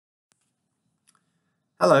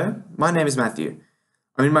Hello, my name is Matthew.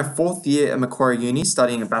 I'm in my fourth year at Macquarie Uni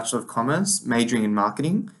studying a Bachelor of Commerce, majoring in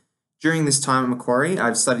marketing. During this time at Macquarie,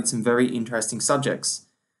 I've studied some very interesting subjects.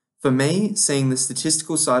 For me, seeing the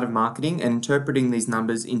statistical side of marketing and interpreting these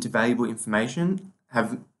numbers into valuable information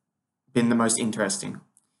have been the most interesting.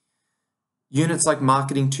 Units like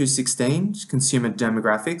Marketing 216, Consumer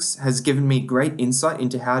Demographics, has given me great insight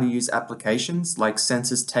into how to use applications like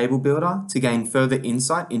Census Table Builder to gain further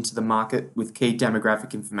insight into the market with key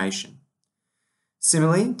demographic information.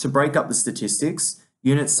 Similarly, to break up the statistics,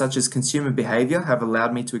 units such as Consumer Behavior have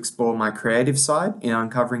allowed me to explore my creative side in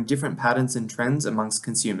uncovering different patterns and trends amongst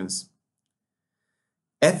consumers.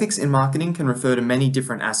 Ethics in marketing can refer to many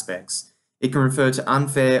different aspects. It can refer to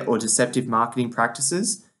unfair or deceptive marketing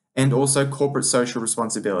practices, and also corporate social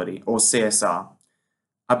responsibility, or CSR.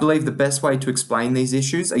 I believe the best way to explain these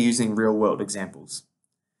issues are using real-world examples.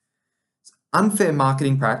 Unfair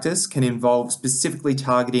marketing practice can involve specifically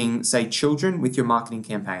targeting, say, children with your marketing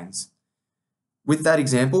campaigns. With that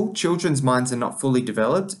example, children's minds are not fully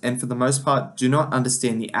developed and for the most part do not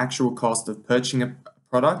understand the actual cost of purchasing a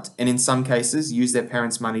product and in some cases use their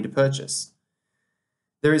parents' money to purchase.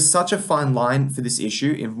 There is such a fine line for this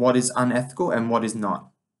issue in what is unethical and what is not.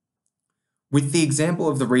 With the example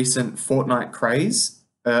of the recent Fortnite craze,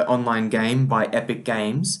 online game by Epic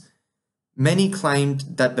Games, many claimed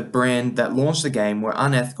that the brand that launched the game were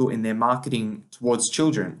unethical in their marketing towards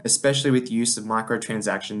children, especially with the use of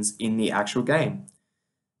microtransactions in the actual game.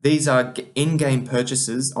 These are in-game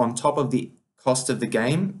purchases on top of the cost of the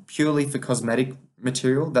game purely for cosmetic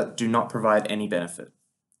material that do not provide any benefit.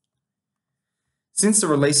 Since the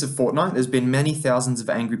release of Fortnite, there's been many thousands of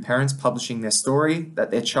angry parents publishing their story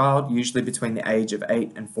that their child, usually between the age of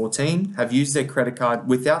 8 and 14, have used their credit card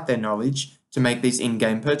without their knowledge to make these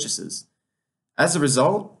in-game purchases. As a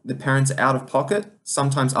result, the parents are out of pocket,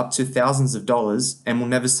 sometimes up to thousands of dollars, and will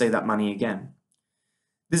never see that money again.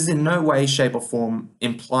 This is in no way, shape, or form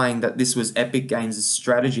implying that this was Epic Games'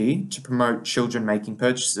 strategy to promote children making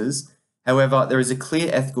purchases. However, there is a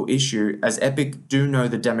clear ethical issue as Epic do know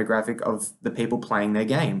the demographic of the people playing their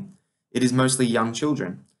game. It is mostly young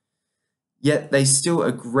children. Yet they still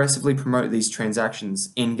aggressively promote these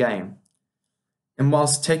transactions in-game. And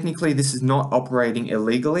whilst technically this is not operating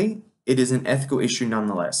illegally, it is an ethical issue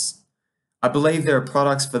nonetheless. I believe there are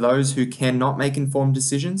products for those who cannot make informed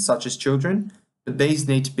decisions, such as children, but these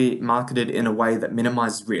need to be marketed in a way that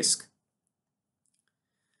minimizes risk.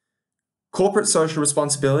 Corporate social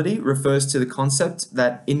responsibility refers to the concept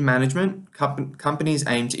that in management, companies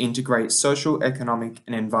aim to integrate social, economic,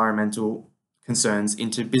 and environmental concerns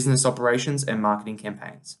into business operations and marketing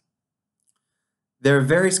campaigns. There are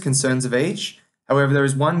various concerns of each. However, there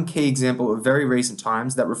is one key example of very recent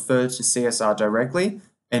times that refer to CSR directly,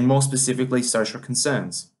 and more specifically, social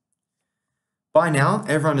concerns. By now,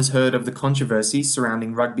 everyone has heard of the controversy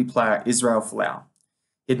surrounding rugby player Israel Folau.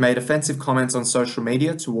 He had made offensive comments on social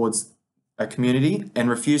media towards a community and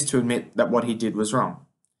refused to admit that what he did was wrong.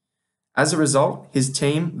 As a result, his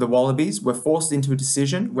team, the Wallabies, were forced into a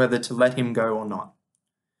decision whether to let him go or not.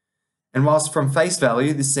 And whilst from face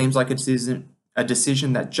value, this seems like a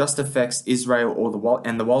decision that just affects Israel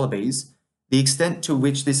and the Wallabies, the extent to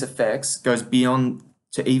which this affects goes beyond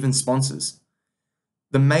to even sponsors.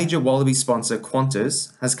 The major Wallaby sponsor,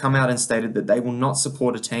 Qantas, has come out and stated that they will not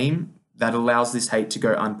support a team that allows this hate to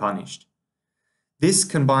go unpunished. This,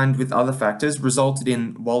 combined with other factors, resulted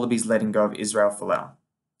in Wallabies letting go of Israel Folau.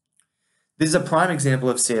 This is a prime example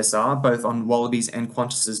of CSR, both on Wallabies and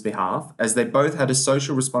Qantas's behalf, as they both had a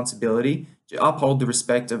social responsibility to uphold the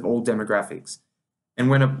respect of all demographics. And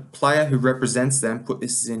when a player who represents them put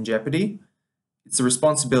this in jeopardy, it's the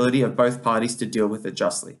responsibility of both parties to deal with it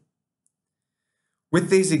justly.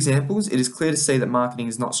 With these examples, it is clear to see that marketing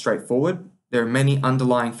is not straightforward. There are many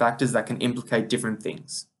underlying factors that can implicate different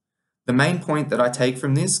things. The main point that I take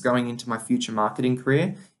from this going into my future marketing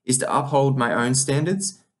career is to uphold my own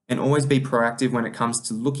standards and always be proactive when it comes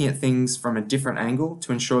to looking at things from a different angle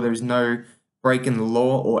to ensure there is no break in the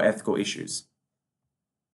law or ethical issues.